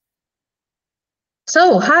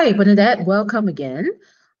So, hi, Bernadette. Welcome again.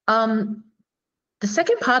 Um, the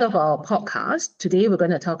second part of our podcast, today we're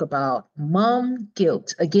going to talk about mom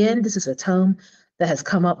guilt. Again, this is a term that has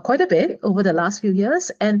come up quite a bit over the last few years.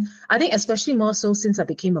 And I think especially more so since I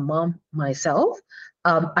became a mom myself,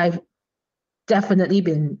 I've definitely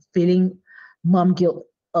been feeling mom guilt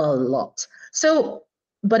a lot. So,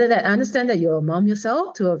 Bernadette, I understand that you're a mom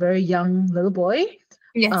yourself to a very young little boy,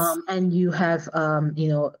 Yes. and you have,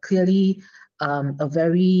 clearly a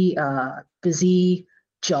very busy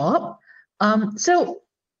job. So,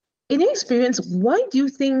 in your experience, why do you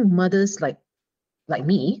think mothers like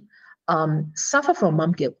me suffer from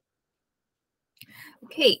mom guilt?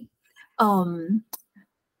 Okay. Um,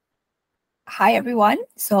 Hi everyone.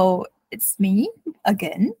 So it's me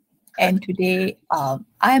again. And today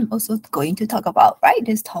I'm also going to talk about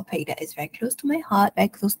this topic that is very close to my heart, very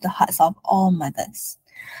close to the hearts of all mothers.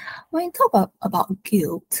 When we talk about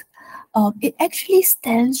guilt, it actually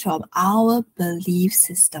stems from our belief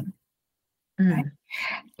system, right? Mm,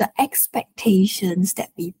 The expectations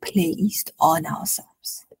that we placed on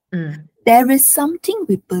ourselves. mm, There is something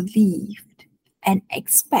we believed and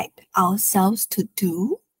expect ourselves to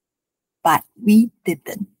do but we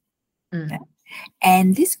didn't. mm, Right?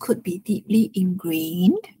 And this could be deeply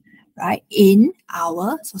ingrained, right, in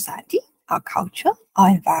our society, our culture, our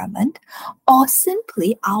environment, or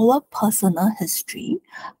simply our personal history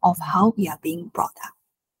of how we are being brought up.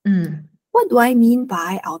 mm, What do I mean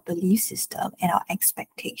by our belief system and our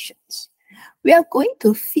expectations? We are going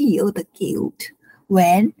to feel the guilt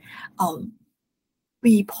when um,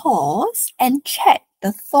 we pause and check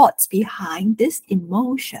the thoughts behind this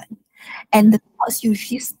emotion. And mm, the thoughts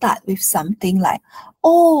usually start with something like,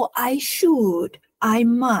 oh, I should, I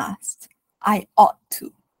must, I ought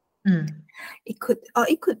to. mm, It could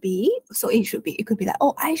be like,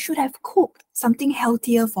 oh, I should have cooked something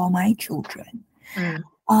healthier for my children. mm.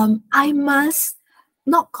 I must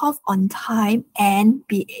knock off on time and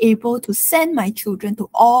be able to send my children to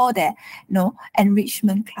all their,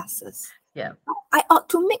 enrichment classes. Yeah. I ought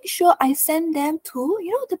to make sure I send them to,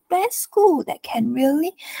 the best school that can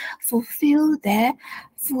really fulfill their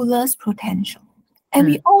fullest potential. And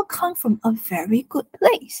we Mm, all come from a very good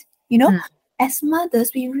place. You know, mm, as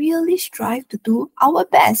mothers, we really strive to do our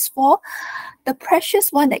best for the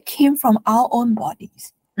precious one that came from our own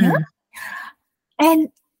bodies. Yeah. mm, And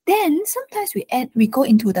then sometimes we go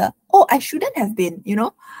into the, oh, I shouldn't have been,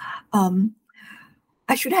 um,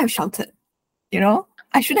 I shouldn't have shouted.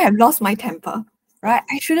 I shouldn't have lost my temper, yeah. right?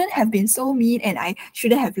 I shouldn't have been so mean and I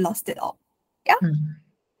shouldn't have lost it all. Yeah. Mm,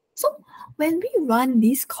 So when we run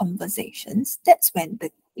these conversations, that's when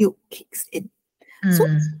the guilt kicks in. So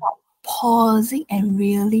it's mm, about pausing and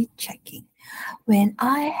really checking. When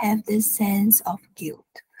I have this sense of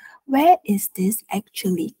guilt, where is this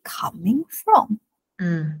actually coming from?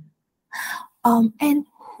 mm, And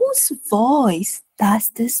whose voice does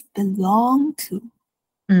this belong to?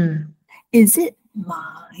 mm, Is it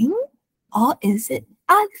mine or is it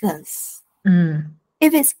others? mm,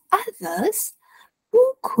 If it's others,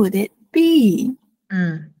 who could it be?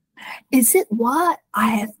 mm, Is it what I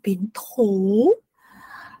have been told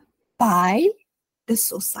by the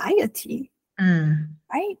society, mm.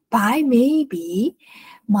 right? By maybe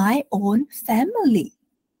my own family,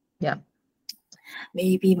 Yeah.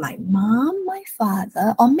 maybe my mom, my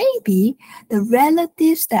father, or maybe the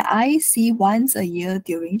relatives that I see once a year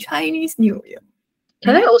during Chinese New Year.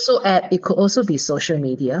 Can I Right? also add, it could also be social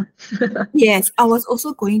media. Yes, I was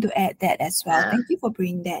also going to add that as well. Yeah. Thank you for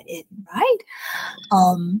bringing that in, right?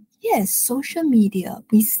 Yes, social media,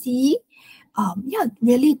 we see,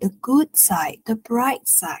 really the good side, the bright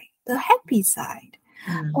side, the happy side.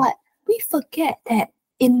 Mm, But we forget that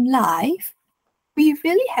in life, we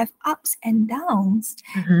really have ups and downs,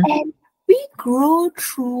 mm-hmm, and we grow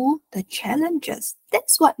through the challenges.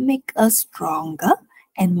 That's what makes us stronger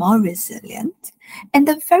and more resilient. And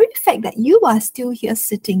the very fact that you are still here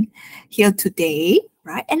sitting here today,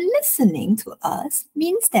 right, and listening to us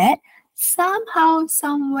means that somehow,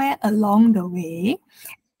 somewhere along the way,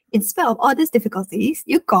 in spite of all these difficulties,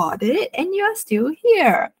 you got it and you are still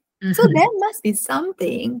here. So mm-hmm, there must be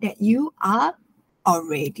something that you are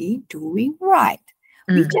already doing right.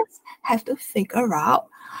 We mm, just have to figure out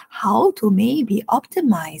how to maybe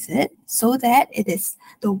optimize it so that it is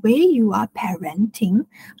the way you are parenting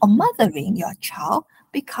or mothering your child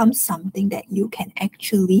becomes something that you can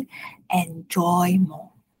actually enjoy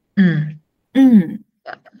more. mm. Mm,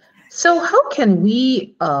 Yeah. So how can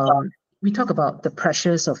we talk about the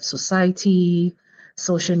pressures of society,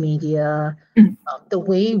 social media, mm, the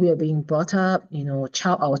way we are being brought up,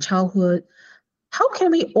 our childhood. how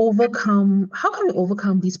can we overcome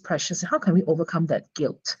these pressures? How can we overcome that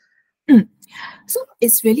guilt? So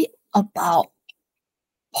it's really about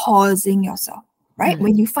pausing yourself, right?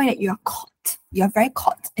 When you find that you're very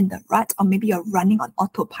caught in the rut, or maybe you're running on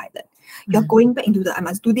autopilot. You're going back into I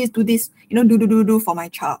must do this, do for my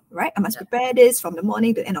child, right? I must prepare this from the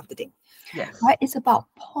morning to the end of the day. Yes. Right? It's about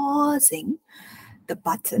pausing the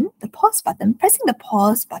pause button, pressing the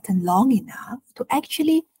pause button long enough to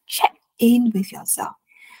actually check in with yourself.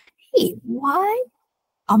 Hey, what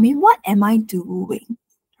am I doing?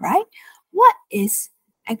 Right? What is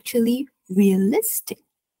actually realistic?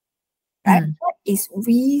 Right? What is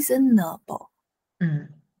reasonable?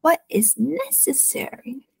 What is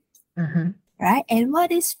necessary? Right? And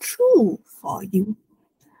what is true for you?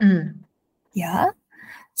 Yeah.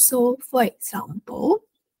 So, for example,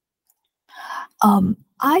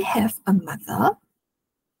 I have a mother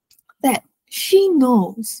that she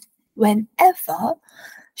knows whenever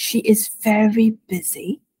she is very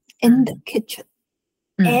busy in the kitchen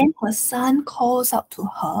and her son calls out to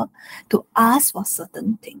her to ask for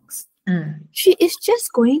certain things, she is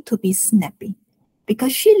just going to be snappy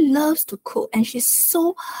because she loves to cook and she's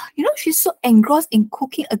so engrossed in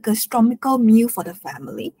cooking a gastronomical meal for the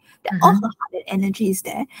family that all her heart and energy is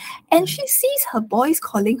there. And she sees her boys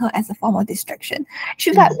calling her as a form of distraction.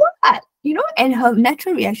 She's like, what? And her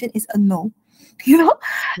natural reaction is a no.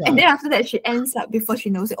 And then after that, she ends up, before she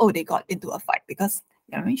knows it, they got into a fight because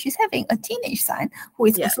she's having a teenage son who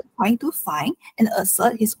is also trying to find and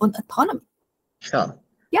assert his own autonomy. Sure.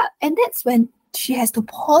 Yeah, and that's when she has to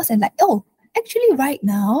pause and actually right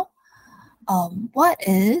now, what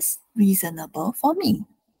is reasonable for me?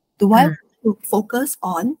 Do I want to focus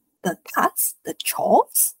on the tasks, the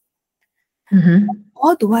chores?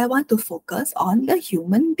 Or do I want to focus on the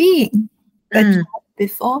human being, the child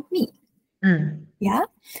before me? Yeah.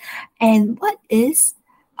 And what is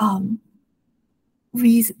so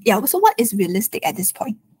what is realistic at this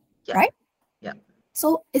point? Right? Yeah.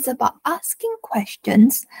 So it's about asking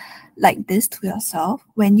questions like this to yourself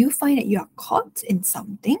when you find that you are caught in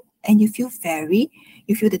something and you feel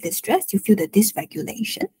the distress, you feel the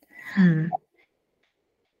dysregulation.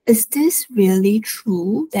 Is this really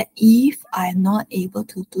true that if I'm not able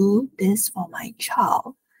to do this for my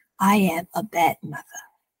child, I am a bad mother?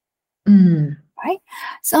 Right?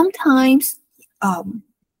 Sometimes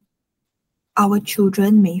our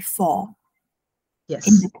children may fall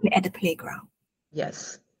at the playground.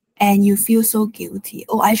 Yes. And you feel so guilty.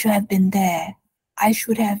 Oh, I should have been there. I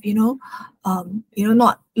should have,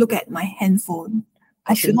 not look at my handphone.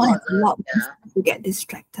 I should not have allowed to get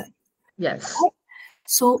distracted. Yes. Right?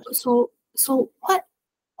 So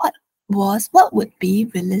what would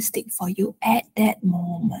be realistic for you at that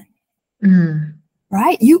moment?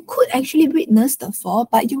 Right? You could actually witness the fall,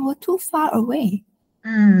 but you were too far away.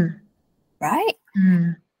 Right?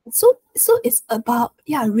 So it's about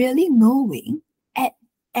really knowing at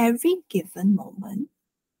every given moment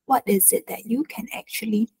what is it that you can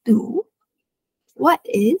actually do, what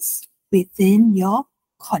is within your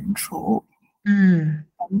control, and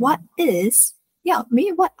what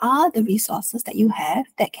are the resources that you have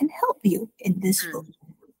that can help you in this role.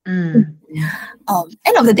 End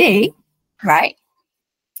of the day, right?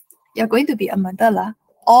 You're going to be a mother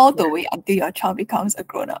all the way until your child becomes a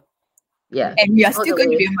grown-up. Yeah. And you are still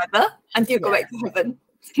going to be a mother until you go back to heaven.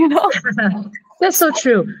 That's so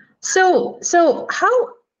true. So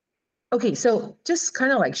just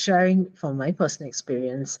kind of like sharing from my personal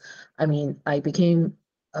experience. I mean, I became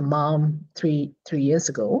a mom three years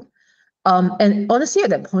ago. And honestly, at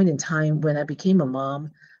that point in time when I became a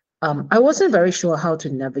mom, I wasn't very sure how to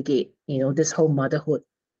navigate, this whole motherhood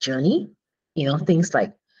journey. Things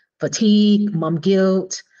like fatigue, mom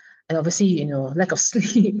guilt, and obviously, lack of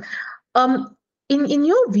sleep. In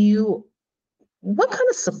your view, what kind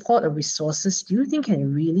of support or resources do you think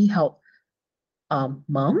can really help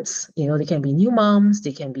moms? They can be new moms,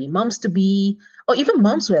 they can be moms to be, or even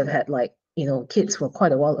moms who have had kids for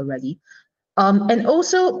quite a while already. And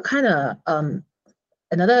also kind of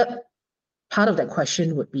another part of that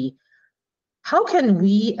question would be, how can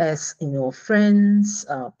we as friends,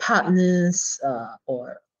 partners,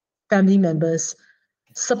 or family members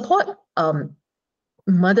support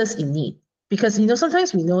mothers in need? Because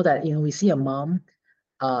sometimes we know that we see a mom,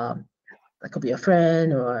 that could be a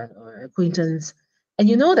friend or acquaintance, and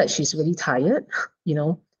that she's really tired,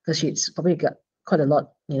 because she's probably got quite a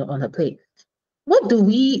lot on her plate.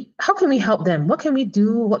 How can we help them? What can we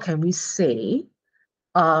do? What can we say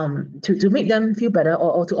to make them feel better,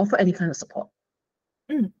 or to offer any kind of support?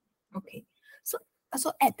 Okay.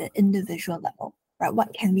 So at the individual level, right,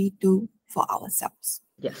 what can we do for ourselves?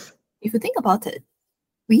 Yes. If you think about it,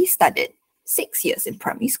 we studied 6 years in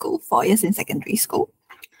primary school, 4 years in secondary school,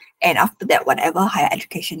 and after that, whatever higher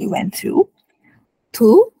education you went through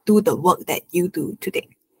to do the work that you do today.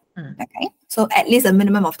 Okay, so at least a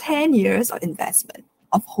minimum of 10 years of investment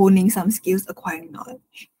of honing some skills, acquiring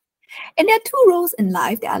knowledge. And there are two roles in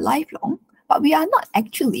life that are lifelong, but we are not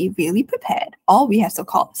actually really prepared, or we have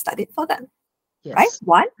so-called studied for them. Yes. Right?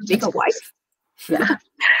 One, being a wife. Yeah.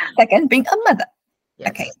 Second, being a mother.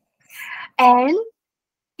 Yes. Okay. And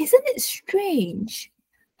isn't it strange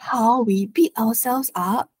how we beat ourselves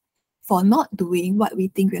up for not doing what we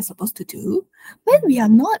think we're supposed to do when we are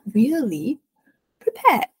not really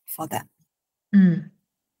prepared for them?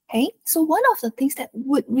 Okay, so one of the things that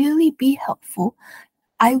would really be helpful,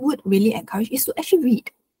 I would really encourage, is to actually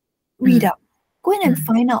read up, go in and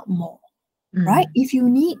find out more. Right? If you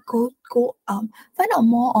need, go find out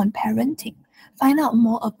more on parenting, find out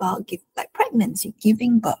more about pregnancy,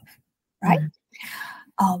 giving birth, right?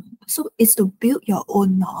 So it's to build your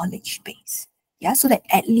own knowledge base, yeah, so that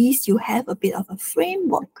at least you have a bit of a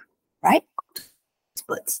framework, right?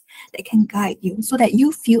 Experts that can guide you, so that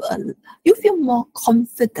you feel more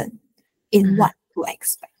confident in what to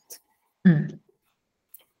expect.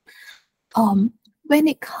 When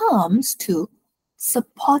it comes to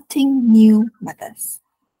supporting new mothers,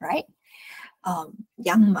 right?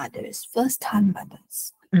 Young mothers, first-time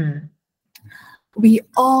mothers. We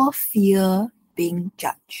all fear being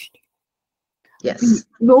judged. Yes.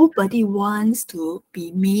 Nobody wants to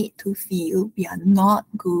be made to feel we are not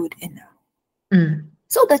good enough.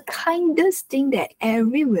 So the kindest thing that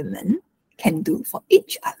every woman can do for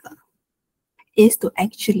each other is to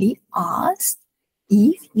actually ask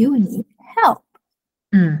if you need help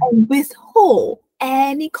and withhold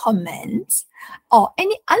any comments or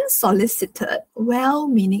any unsolicited,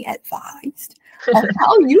 well-meaning advice of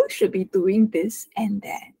how you should be doing this and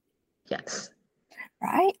that. Yes.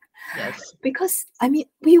 Right? Yes. Because,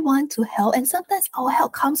 we want to help, and sometimes our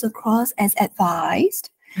help comes across as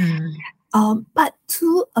advised. But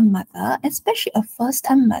to a mother, especially a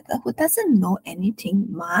first-time mother who doesn't know anything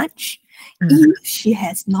much, if she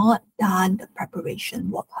has not done the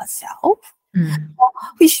preparation work herself,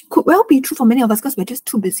 which could well be true for many of us because we're just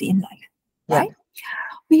too busy in life, right?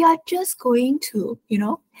 We are just going to,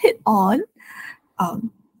 hit on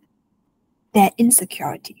their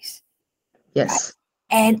insecurities. Yes. Right?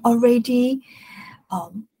 And already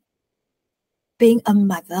being a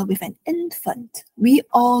mother with an infant, we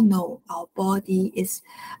all know our body is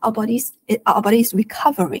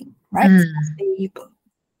recovering, right? It's stable.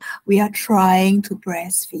 We are trying to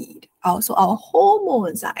breastfeed. Also, our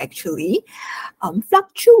hormones are actually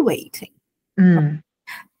fluctuating.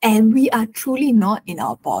 And we are truly not in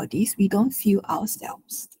our bodies. We don't feel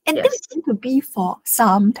ourselves. And this is going to be for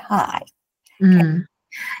some time. Okay?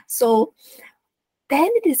 So then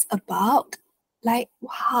it is about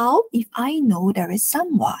how, if I know there is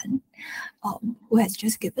someone who has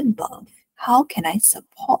just given birth, how can I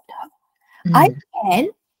support her? I can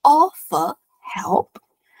offer help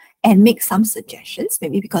and make some suggestions,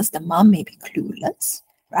 maybe because the mom may be clueless,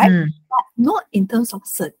 right? But not in terms of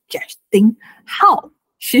suggesting how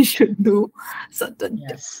she should do certain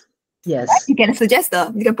things. Yes. Right? You can suggest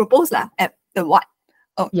you can propose at the what.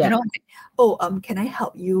 Can I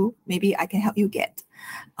help you? Maybe I can help you get.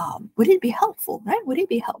 Would it be helpful, right? Would it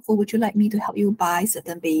be helpful? Would you like me to help you buy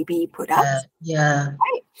certain baby products?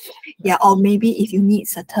 Right? Yeah, or maybe if you need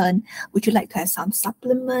certain, would you like to have some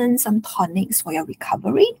supplements, some tonics for your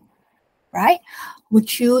recovery? Right?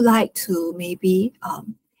 Would you like to maybe,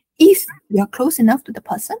 if you're close enough to the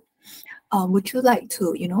person, would you like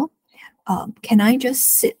to, can I just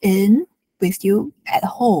sit in with you at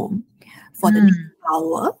home for the next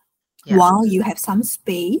hour while you have some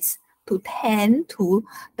space to tend to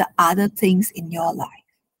the other things in your life?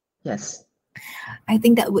 Yes. I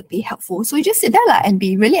think that would be helpful. So you just sit there and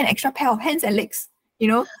be really an extra pair of hands and legs,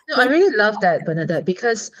 No, I really love that, Bernadette,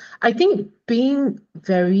 because I think being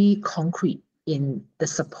very concrete in the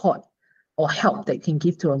support or help that you can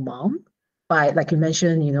give to a mom by, like you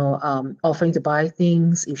mentioned, offering to buy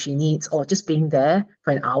things if she needs, or just being there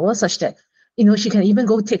for an hour, such that, she can even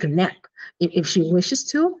go take a nap if she wishes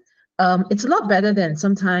to. It's a lot better than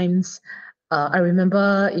sometimes, I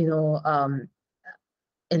remember, in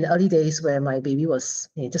the early days where my baby was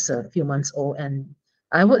just a few months old, and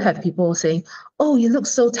I would have people saying, "Oh, you look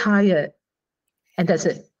so tired," and that's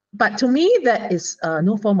it. But to me, that is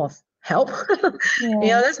no form of help.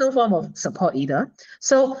 There's no form of support either.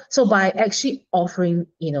 So by actually offering,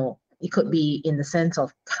 it could be in the sense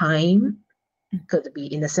of time, could be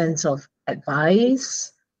in the sense of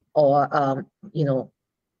advice, or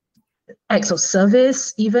acts of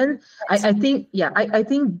service even. I think, I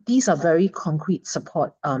think these are very concrete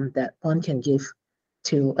support that one can give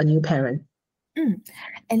to a new parent.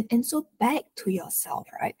 And so back to yourself,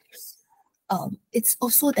 right? It's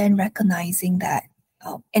also then recognizing that,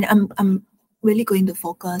 and I'm really going to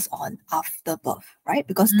focus on after birth, right?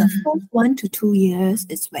 Because the first 1 to 2 years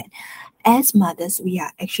is when, as mothers, we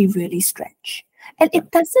are actually really stretched, and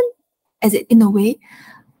it doesn't, as it in a way,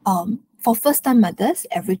 for first-time mothers,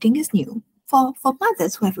 everything is new. For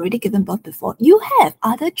mothers who have already given birth before, you have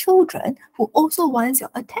other children who also wants your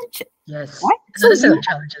attention. Yes. Right? Another set of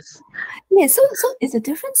challenges. Yeah, so it's a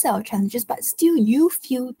different set of challenges, but still you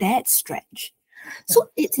feel that stretch. So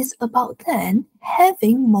it is about then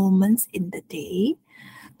having moments in the day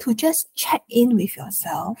to just check in with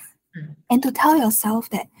yourself and to tell yourself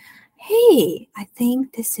that, hey, I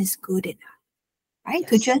think this is good enough. Right?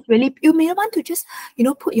 To just really, you may want to just,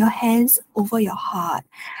 put your hands over your heart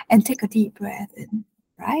and take a deep breath in,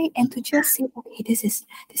 right? And to just say, okay, this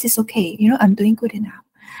is okay. I'm doing good enough.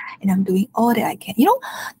 And I'm doing all that I can.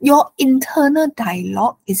 Your internal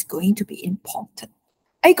dialogue is going to be important.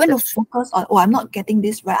 Are you going to focus on, I'm not getting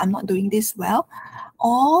this right, I'm not doing this well?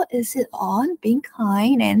 Or is it on being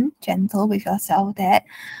kind and gentle with yourself that,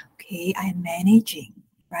 okay, I'm managing,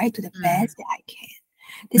 right, to the best that I can.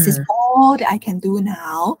 This is all that I can do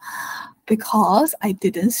now because I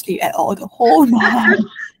didn't sleep at all the whole night.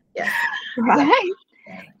 Right?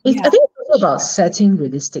 I think it's also about setting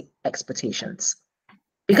realistic expectations.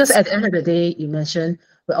 Because at the end of the day, you mentioned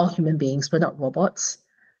we're all human beings, we're not robots.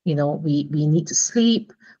 We need to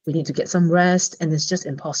sleep, we need to get some rest, and it's just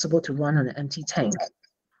impossible to run on an empty tank.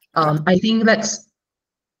 I think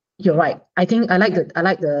you're right. I think I like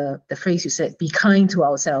the phrase you said, be kind to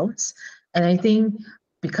ourselves. And I think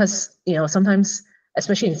because, sometimes,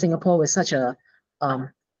 especially in Singapore, we're such a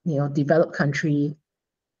developed country,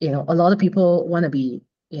 a lot of people want to be,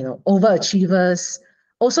 overachievers.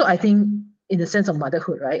 Also, I think in the sense of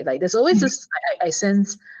motherhood, right? Like there's always this, I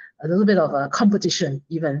sense a little bit of a competition,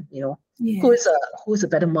 even, who's a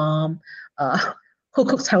better mom, who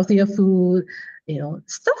cooks healthier food,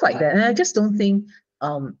 stuff like that. And I just don't think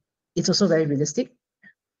it's also very realistic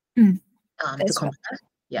to compare. Right.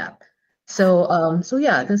 Yeah. So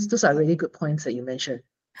those are really good points that you mentioned.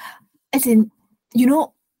 As in,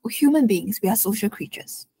 human beings, we are social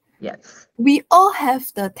creatures. Yes. We all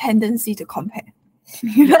have the tendency to compare.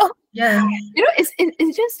 Yeah.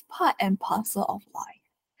 It's just part and parcel of life.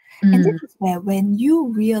 And this is where, when you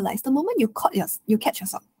realize, the moment you catch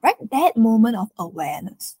yourself, right? That moment of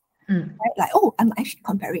awareness, right? Like, I'm actually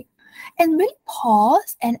comparing. And really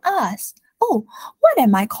pause and ask, what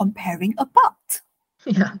am I comparing about?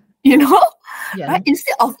 Yeah. Right?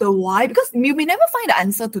 Instead of the why, because you may never find the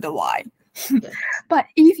answer to the why. But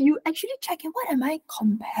if you actually check in, what am I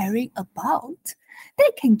comparing about?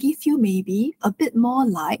 That can give you maybe a bit more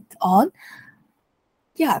light on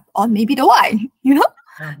maybe the why,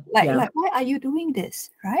 like why are you doing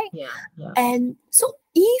this, right? And so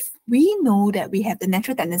if we know that we have the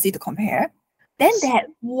natural tendency to compare, then that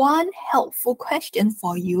one helpful question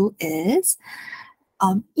for you is,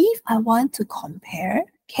 if I want to compare,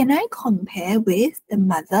 can I compare with the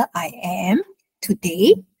mother I am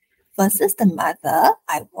today versus the mother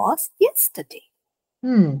I was yesterday?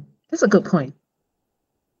 That's a good point.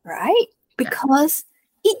 Right? Because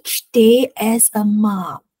each day as a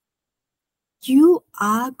mom, you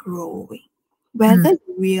are growing, whether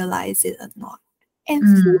you realize it or not. And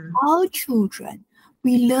through our children,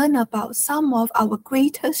 we learn about some of our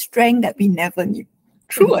greatest strengths that we never knew.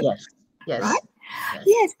 True. Yes. Right?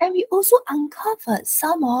 Yes, and we also uncovered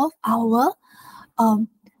some of our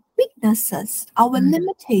weaknesses, our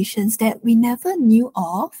limitations that we never knew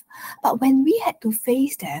of, but when we had to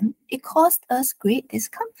face them, it caused us great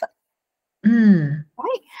discomfort.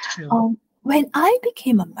 Right? True. When I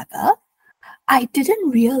became a mother, I didn't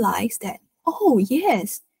realize that,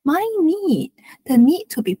 the need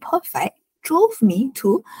to be perfect drove me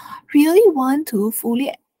to really want to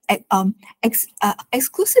fully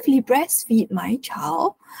exclusively breastfeed my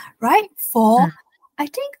child, right? For I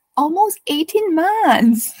think almost 18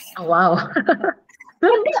 months. Oh, wow.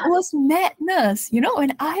 And that was madness.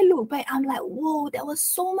 When I look back, I'm like, whoa, there was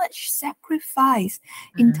so much sacrifice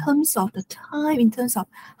in terms of the time, in terms of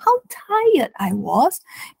how tired I was.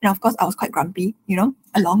 And of course, I was quite grumpy,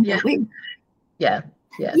 along the way. Yes.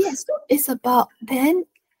 So it's about then,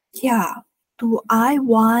 do I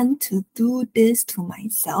want to do this to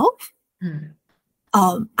myself?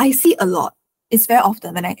 I see a lot. It's very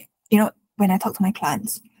often when I talk to my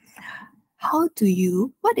clients.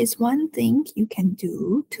 What is one thing you can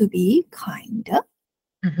do to be kinder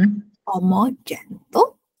or more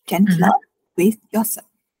gentle gentler with yourself.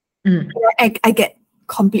 I get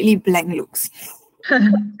completely blank looks.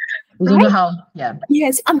 We don't know how. Yeah.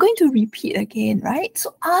 Yes, I'm going to repeat again, right?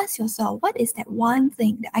 So ask yourself, what is that one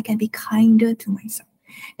thing that I can be kinder to myself?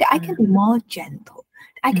 That I can be more gentle?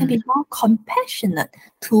 That I can be more compassionate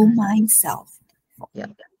to myself? Yeah.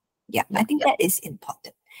 Yeah, I think that is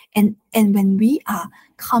important. And when we are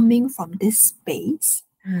coming from this space,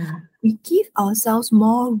 we give ourselves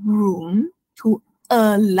more room to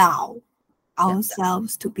allow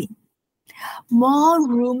ourselves to be. More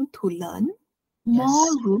room to learn,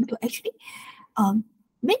 more room to actually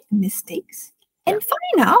make mistakes and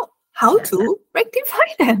find out how to rectify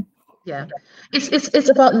them. Yeah, it's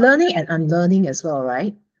about learning and unlearning as well,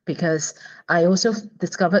 right? Because I also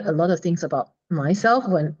discovered a lot of things about myself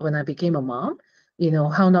when I became a mom.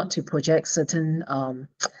 How not to project certain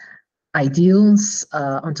ideals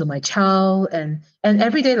onto my child, and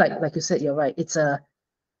every day, like you said, you're right. It's a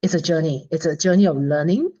journey. It's a journey of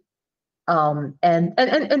learning. And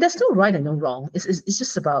there's no right and no wrong. It's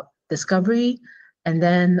just about discovery, and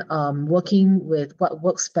then working with what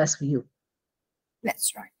works best for you.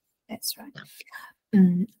 That's right.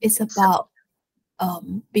 It's about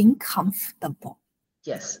being comfortable.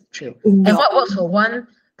 Yes, true. And what works for one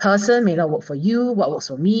person may not work for you. What works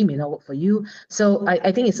for me may not work for you. So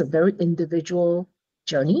I think it's a very individual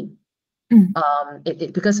journey.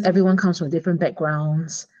 Because everyone comes from different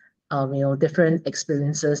backgrounds, different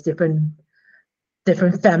experiences, different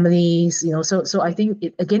families, so I think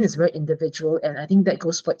it's very individual, and I think that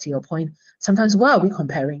goes back to your point. Sometimes, why are we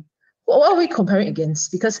comparing? What are we comparing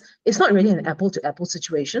against? Because it's not really an apple to apple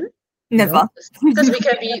situation. Never. Because we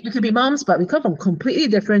can be moms, but we come from completely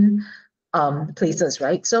different places,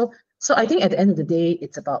 right? So I think at the end of the day,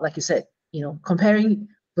 it's about, like you said, comparing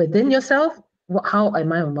within yourself. How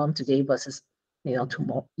am I a mom today versus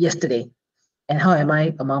yesterday, and how am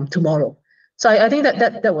I a mom tomorrow? So I think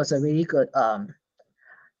that was a really good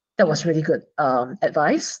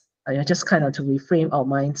advice. Just kind of to reframe our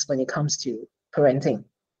minds when it comes to parenting.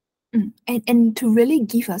 And to really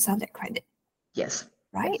give yourself that credit. Yes.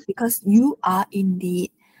 Right? Yes. Because you are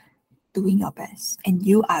indeed doing your best and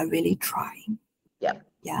you are really trying.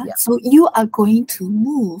 Yeah. So you are going to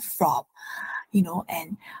move from,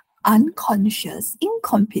 an unconscious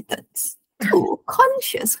incompetence to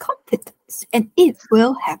conscious competence. And it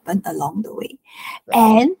will happen along the way. Right.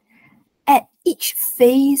 And at each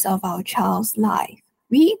phase of our child's life,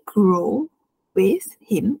 we grow with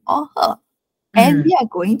him or her. And we are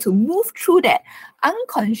going to move through that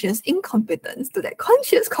unconscious incompetence to that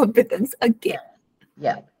conscious competence again.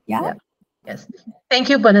 Yeah. Yes. Thank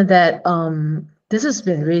you, Bernadette. This has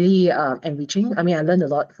been really enriching. I mean, I learned a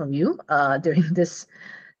lot from you during this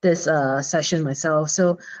session myself.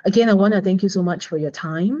 So again, I want to thank you so much for your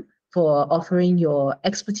time, for offering your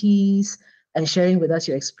expertise and sharing with us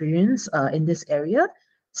your experience in this area.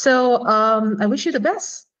 So I wish you the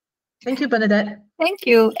best. Thank you, Bernadette. Thank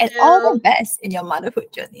you. And all the best in your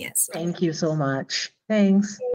motherhood journey as well. Thank you so much. Thanks.